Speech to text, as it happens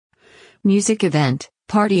Music event,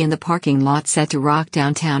 party in the parking lot set to rock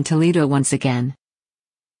downtown Toledo once again.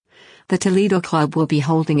 The Toledo Club will be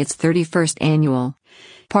holding its 31st annual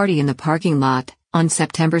party in the parking lot on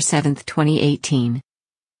September 7, 2018.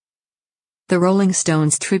 The Rolling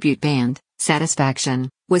Stones tribute band, Satisfaction,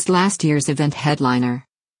 was last year's event headliner.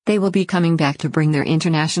 They will be coming back to bring their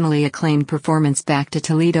internationally acclaimed performance back to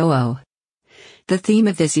Toledo. The theme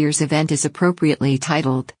of this year's event is appropriately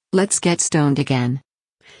titled, Let's Get Stoned Again.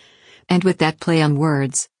 And with that play on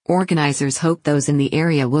words, organizers hope those in the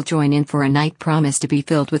area will join in for a night promised to be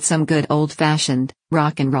filled with some good old-fashioned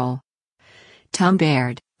rock and roll. Tom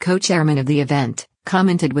Baird, co-chairman of the event,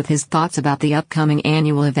 commented with his thoughts about the upcoming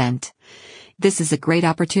annual event. This is a great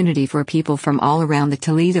opportunity for people from all around the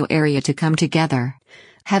Toledo area to come together,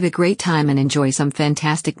 have a great time and enjoy some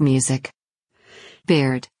fantastic music.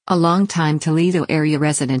 Baird, a longtime Toledo area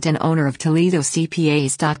resident and owner of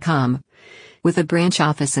ToledoCPAs.com, with a branch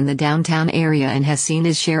office in the downtown area and has seen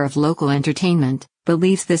his share of local entertainment,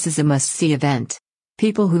 believes this is a must-see event.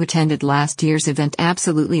 People who attended last year's event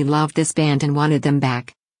absolutely loved this band and wanted them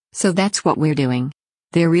back. So that's what we're doing.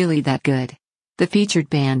 They're really that good. The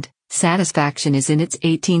featured band, Satisfaction, is in its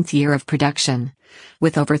 18th year of production,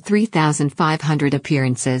 with over 3,500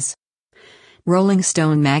 appearances. Rolling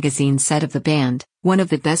Stone magazine said of the band, one of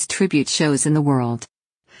the best tribute shows in the world.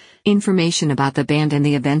 Information about the band and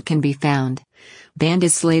the event can be found. Band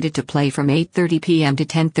is slated to play from 8:30 p.m. to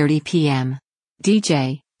 10:30 p.m.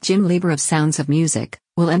 DJ, Jim Lieber of Sounds of Music,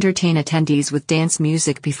 will entertain attendees with dance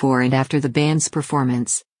music before and after the band's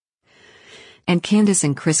performance. And Candace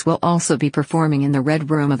and Chris will also be performing in the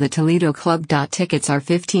Red Room of the Toledo Club. Tickets are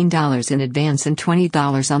 $15 in advance and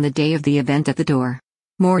 $20 on the day of the event at the door.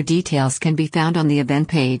 More details can be found on the event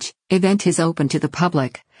page. Event is open to the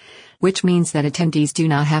public, which means that attendees do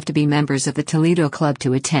not have to be members of the Toledo Club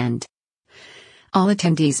to attend. All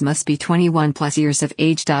attendees must be 21 plus years of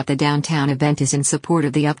age. The downtown event is in support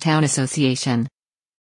of the Uptown Association.